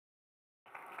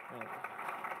Right.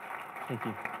 Thank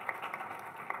you.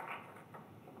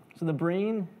 So the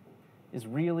brain is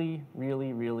really,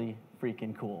 really, really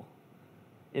freaking cool.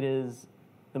 It is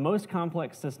the most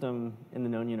complex system in the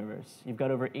known universe. You've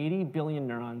got over 80 billion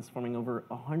neurons forming over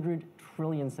 100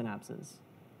 trillion synapses.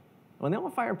 When they all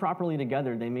fire properly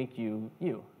together, they make you,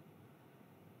 you.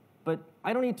 But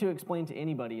I don't need to explain to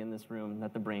anybody in this room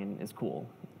that the brain is cool.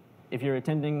 If you're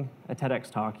attending a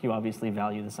TEDx talk, you obviously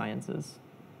value the sciences.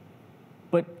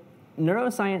 But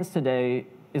neuroscience today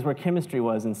is where chemistry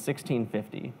was in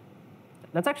 1650.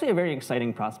 That's actually a very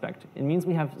exciting prospect. It means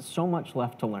we have so much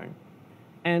left to learn.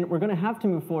 And we're going to have to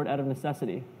move forward out of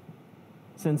necessity,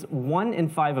 since 1 in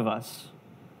 5 of us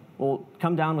will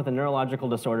come down with a neurological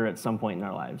disorder at some point in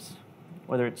our lives.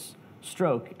 Whether it's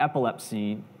stroke,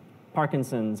 epilepsy,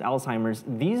 Parkinson's, Alzheimer's,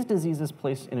 these diseases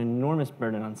place an enormous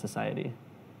burden on society.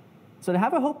 So to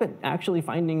have a hope at actually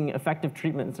finding effective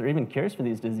treatments or even cures for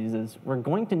these diseases, we're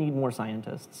going to need more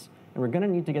scientists, and we're going to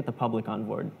need to get the public on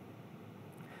board.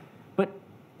 But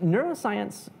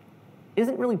neuroscience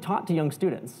isn't really taught to young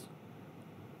students.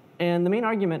 And the main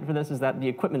argument for this is that the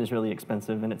equipment is really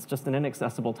expensive, and it's just an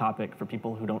inaccessible topic for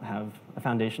people who don't have a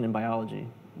foundation in biology.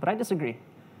 But I disagree.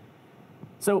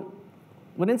 So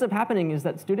what ends up happening is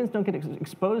that students don't get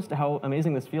exposed to how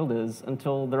amazing this field is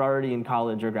until they're already in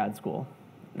college or grad school.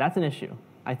 That's an issue.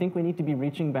 I think we need to be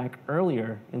reaching back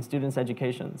earlier in students'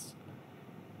 educations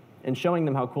and showing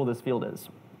them how cool this field is.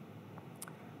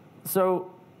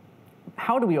 So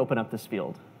how do we open up this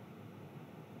field?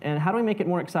 And how do we make it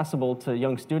more accessible to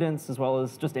young students as well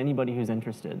as just anybody who's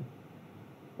interested?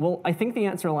 Well, I think the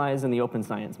answer lies in the open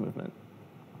science movement.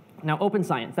 Now, open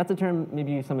science, that's a term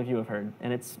maybe some of you have heard,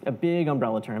 and it's a big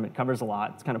umbrella term. It covers a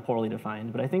lot. It's kind of poorly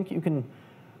defined, but I think you can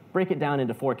break it down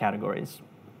into 4 categories.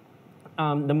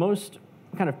 The most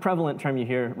kind of prevalent term you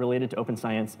hear related to open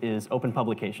science is open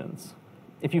publications.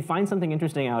 If you find something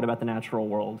interesting out about the natural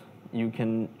world, you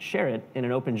can share it in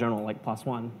an open journal like PLOS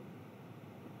ONE.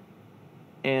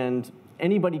 And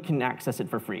anybody can access it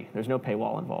for free. There's no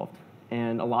paywall involved.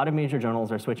 And a lot of major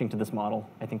journals are switching to this model.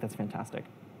 I think that's fantastic.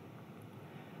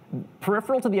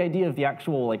 Peripheral to the idea of the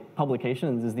actual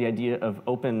publications is the idea of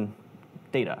open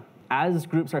data. As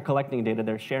groups are collecting data,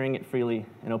 they're sharing it freely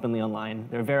and openly online.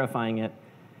 They're verifying it.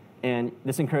 And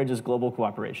this encourages global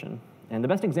cooperation. And the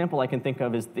best example I can think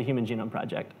of is the Human Genome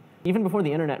Project. Even before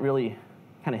the internet really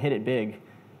kind of hit it big,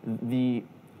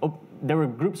 there were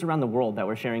groups around the world that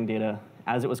were sharing data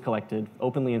as it was collected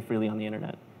openly and freely on the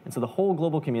internet. And so the whole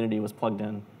global community was plugged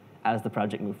in as the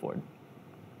project moved forward.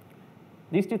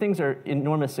 These 2 things are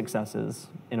enormous successes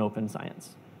in open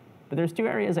science. But there's 2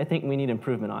 areas I think we need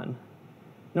improvement on.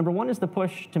 Number 1 is the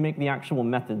push to make the actual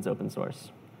methods open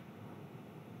source,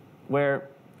 where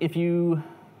if you,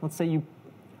 let's say you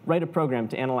write a program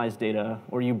to analyze data,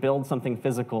 or you build something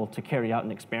physical to carry out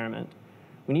an experiment,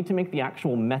 we need to make the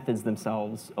actual methods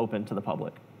themselves open to the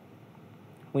public.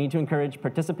 We need to encourage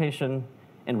participation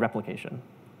and replication.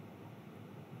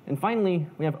 And finally,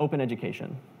 we have open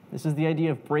education. This is the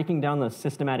idea of breaking down those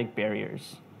systematic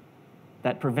barriers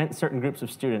that prevent certain groups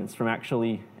of students from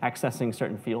actually accessing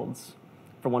certain fields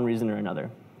for one reason or another.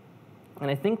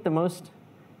 And I think the most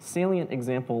salient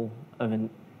example of an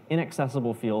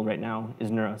inaccessible field right now is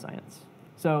neuroscience.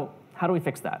 So how do we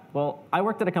fix that? Well, I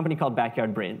worked at a company called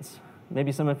Backyard Brains.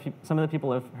 Maybe some of the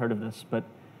people have heard of this, but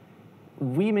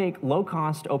we make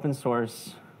low-cost,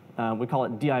 open-source, we call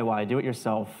it DIY,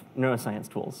 do-it-yourself, neuroscience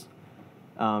tools.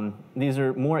 These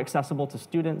are more accessible to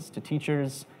students, to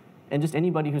teachers, and just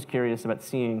anybody who's curious about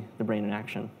seeing the brain in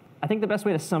action. I think the best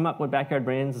way to sum up what Backyard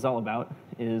Brains is all about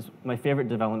is my favorite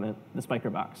development, the spiker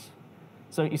box.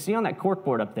 So you see on that cork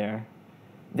board up there,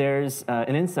 there's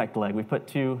an insect leg. We put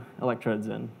 2 electrodes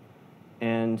in.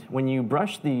 And when you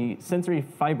brush the sensory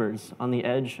fibers on the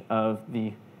edge of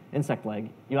the insect leg,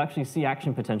 you actually see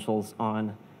action potentials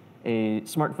on a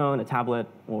smartphone, a tablet,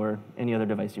 or any other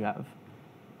device you have.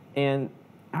 And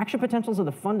action potentials are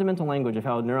the fundamental language of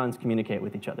how neurons communicate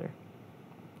with each other.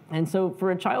 And so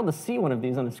for a child to see one of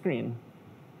these on a screen,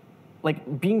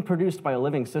 being produced by a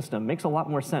living system makes a lot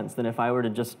more sense than if I were to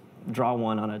just draw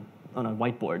one on a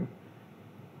whiteboard.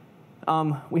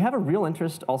 We have a real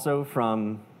interest also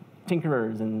from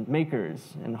tinkerers and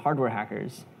makers and hardware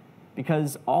hackers,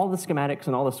 because all the schematics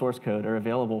and all the source code are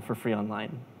available for free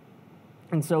online.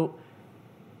 And so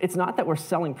it's not that we're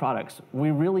selling products. We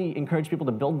really encourage people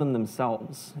to build them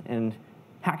themselves and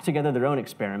hack together their own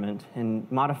experiment and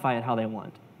modify it how they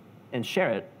want and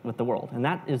share it with the world. And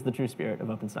that is the true spirit of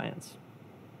open science.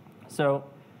 So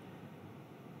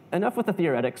enough with the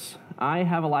theoretics. I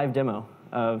have a live demo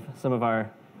of some of our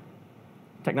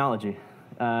technology.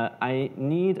 I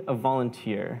need a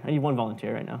volunteer. I need one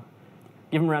volunteer right now.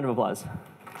 Give him a round of applause.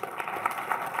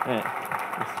 All right.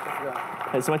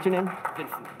 Hey, so what's your name?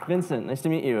 Vincent. Vincent, nice to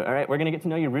meet you. All right, we're going to get to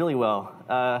know you really well.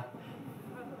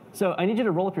 So I need you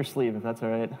to roll up your sleeve, if that's all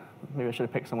right. Maybe I should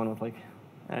have picked someone with like,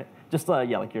 all right. Just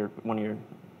yeah, like one of your,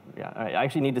 yeah. All right. I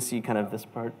actually need to see kind of this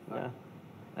part. Yeah,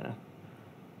 I know.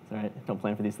 It's all right. Don't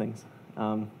plan for these things.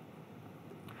 Well,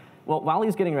 while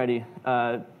he's getting ready,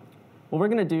 what we're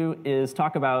going to do is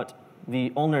talk about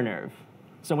the ulnar nerve.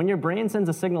 So when your brain sends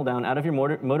a signal down out of your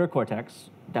motor cortex,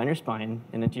 down your spine,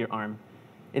 and into your arm,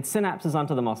 it synapses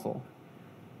onto the muscle.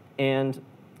 And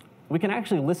we can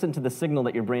actually listen to the signal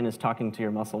that your brain is talking to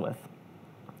your muscle with.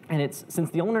 And since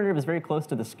the ulnar nerve is very close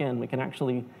to the skin, we can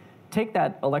actually take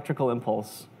that electrical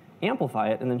impulse, amplify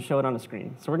it, and then show it on a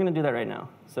screen. So we're going to do that right now.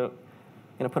 So I'm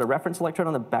going to put a reference electrode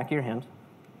on the back of your hand.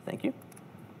 Thank you.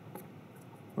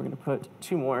 We're going to put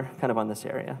 2 more kind of on this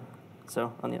area.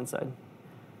 So on the inside.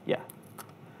 Yeah.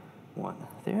 1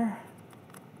 there.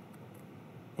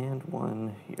 And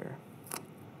 1 here.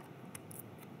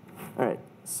 All right.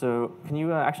 So can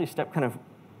you actually step kind of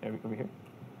over here?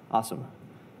 Awesome.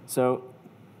 So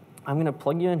I'm going to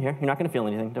plug you in here. You're not going to feel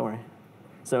anything. Don't worry.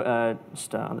 So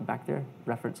just on the back there,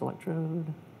 reference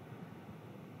electrode.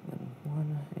 Then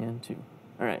 1 and 2.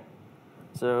 All right.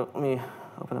 So let me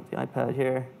open up the iPad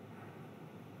here.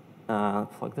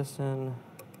 Plug this in.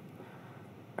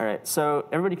 All right. So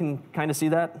everybody can kind of see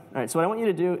that. All right. So what I want you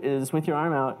to do is, with your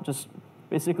arm out, just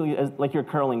basically like you're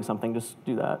curling something, just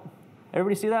do that.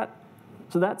 Everybody see that?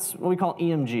 So that's what we call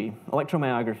EMG,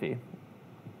 electromyography.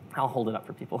 I'll hold it up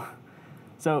for people.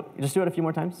 So just do it a few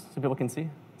more times so people can see.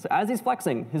 So as he's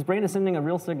flexing, his brain is sending a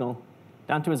real signal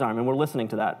down to his arm, and we're listening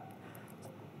to that.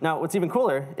 Now, what's even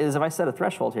cooler is if I set a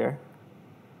threshold here.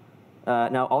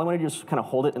 Now, all I want to do is kind of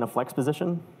hold it in a flex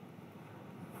position.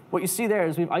 What you see there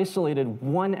is we've isolated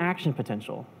one action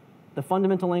potential, the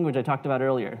fundamental language I talked about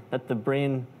earlier, that the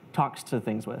brain talks to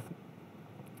things with.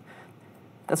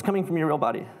 That's coming from your real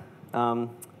body.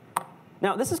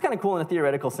 Now, this is kind of cool in a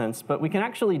theoretical sense, but we can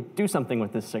actually do something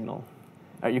with this signal. All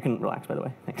right, you can relax, by the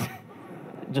way. Thanks.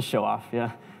 Just show off,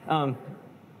 yeah.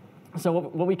 So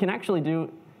what we can actually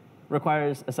do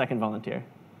requires a second volunteer.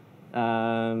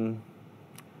 Let's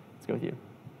go with you.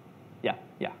 Yeah.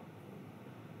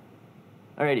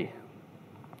 Alrighty.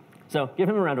 So give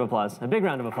him a round of applause, a big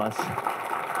round of applause.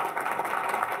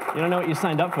 You don't know what you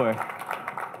signed up for.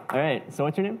 All right, so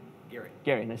what's your name? Gary.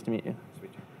 Gary, nice to meet you.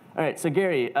 Sweet. All right, so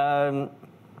Gary, what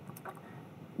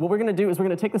we're going to do is we're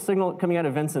going to take the signal coming out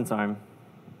of Vincent's arm.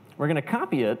 We're going to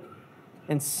copy it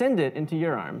and send it into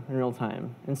your arm in real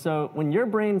time. And so when your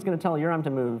brain's going to tell your arm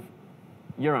to move,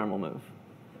 your arm will move.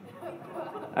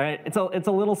 All right, it's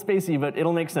a little spacey, but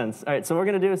it'll make sense. All right, so what we're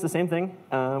going to do is the same thing.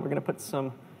 We're going to put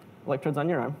some electrodes on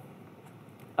your arm,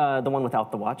 the one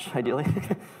without the watch, ideally.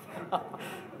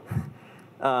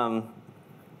 Yeah,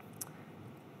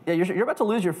 you're about to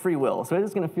lose your free will, so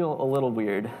it's going to feel a little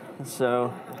weird.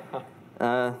 So,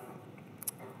 alrighty.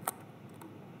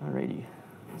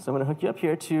 So I'm going to hook you up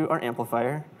here to our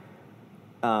amplifier.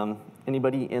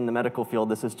 Anybody in the medical field,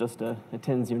 this is just a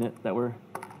TENS unit that we're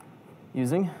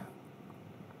using.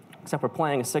 Except we're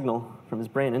playing a signal from his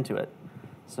brain into it.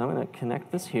 So I'm going to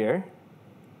connect this here,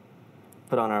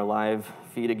 put on our live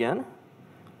feed again.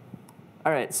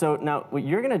 All right, so now what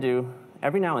you're going to do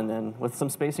every now and then, with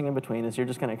some spacing in between, is you're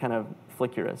just going to kind of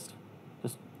flick your wrist.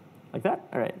 Just like that?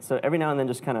 All right, so every now and then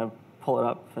just kind of pull it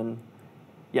up and,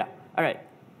 yeah. All right,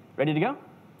 ready to go?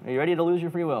 Are you ready to lose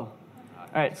your free will? All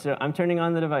right, so I'm turning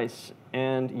on the device,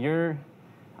 and I'm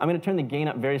going to turn the gain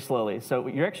up very slowly. So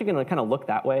you're actually going to kind of look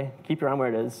that way. Keep your arm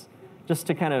where it is, just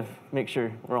to kind of make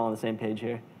sure we're all on the same page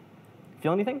here.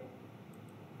 Feel anything?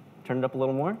 Turn it up a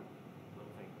little more.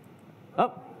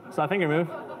 Oh, saw a finger move.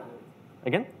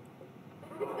 Again?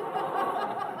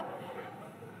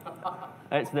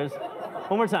 All right, so there's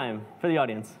one more time for the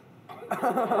audience.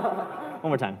 One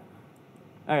more time.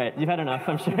 All right, you've had enough,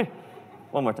 I'm sure.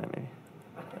 One more time, maybe.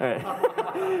 All right.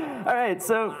 All right,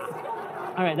 so,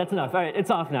 all right, that's enough. All right, it's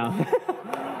off now.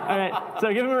 All right,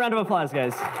 so give him a round of applause,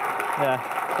 guys. Yeah,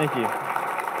 thank you.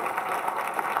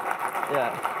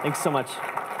 Yeah, thanks so much.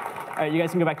 All right, you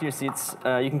guys can go back to your seats.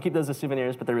 You can keep those as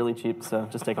souvenirs, but they're really cheap, so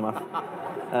just take them off.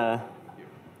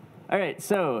 All right,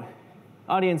 so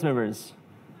audience members,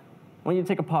 I want you to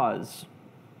take a pause.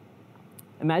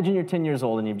 Imagine you're 10 years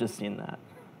old and you've just seen that.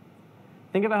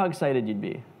 Think about how excited you'd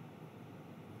be.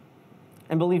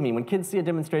 And believe me, when kids see a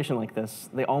demonstration like this,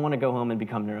 they all want to go home and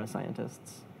become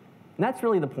neuroscientists. And that's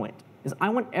really the point, is I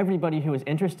want everybody who is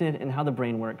interested in how the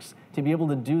brain works to be able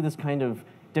to do this kind of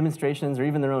demonstrations or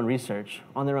even their own research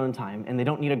on their own time, and they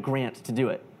don't need a grant to do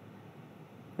it.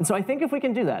 And so I think if we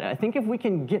can do that, I think if we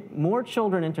can get more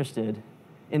children interested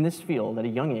in this field at a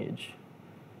young age,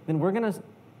 then we're going to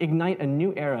ignite a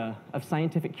new era of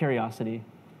scientific curiosity,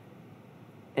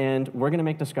 and we're going to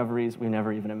make discoveries we've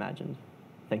never even imagined.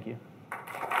 Thank you.